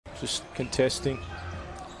just contesting.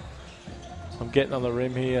 I'm getting on the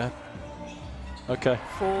rim here. Okay.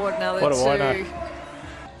 Forward, another what do two. I know?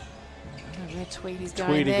 Where Tweedy's going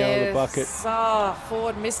Tweedy there. going to the bucket. Oh,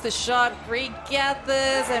 Ford missed the shot,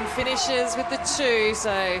 regathers and finishes with the two.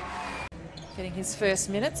 So getting his first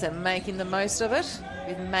minutes and making the most of it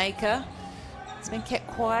with Maker. It's been kept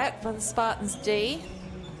quiet by the Spartans D.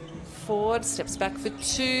 Ford steps back for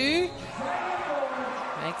two.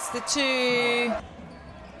 Makes the two.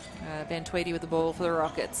 Ben Tweedy with the ball for the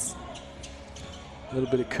Rockets. A little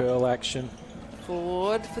bit of curl action.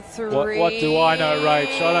 Ford for three. What do I know,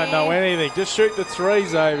 Rach? I don't know anything. Just shoot the three,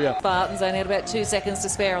 Xavier. Spartans only had about 2 seconds to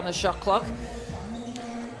spare on the shot clock.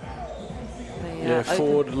 Yeah,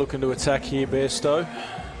 Ford looking to attack here, Bairstow.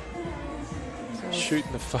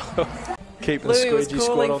 Shooting the foul. Keeping the squeegee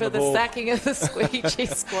squad on the ball. For the sacking of the squeegee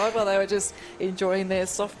squad while they were just enjoying their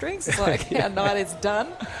soft drinks. It's like, our night is done.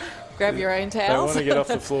 Grab your own towels. They want to get off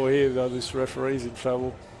the floor here, though. This referee's in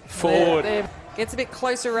trouble. Ford. Gets a bit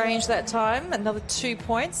closer range that time. Another 2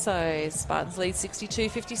 points. So Spartans lead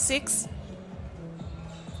 62-56.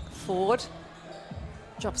 Ford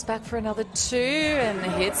drops back for another two and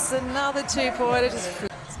hits another 2-pointer.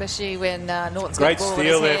 Especially when Norton's got the ball in his hand. Great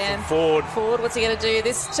steal there from Ford. Ford, what's he going to do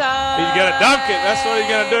this time? He's going to dunk it. That's what he's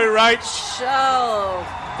going to do, Rach. Oh,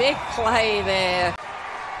 big play there.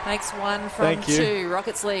 Makes one from two.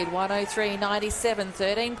 Rockets lead 103-97.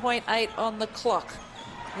 13.8 on the clock.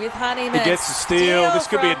 With Honeyman. He gets a steal. This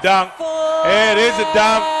could be a dunk. Ford. Yeah, it is a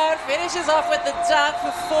dunk. Finishes off with the dunk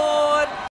for Ford.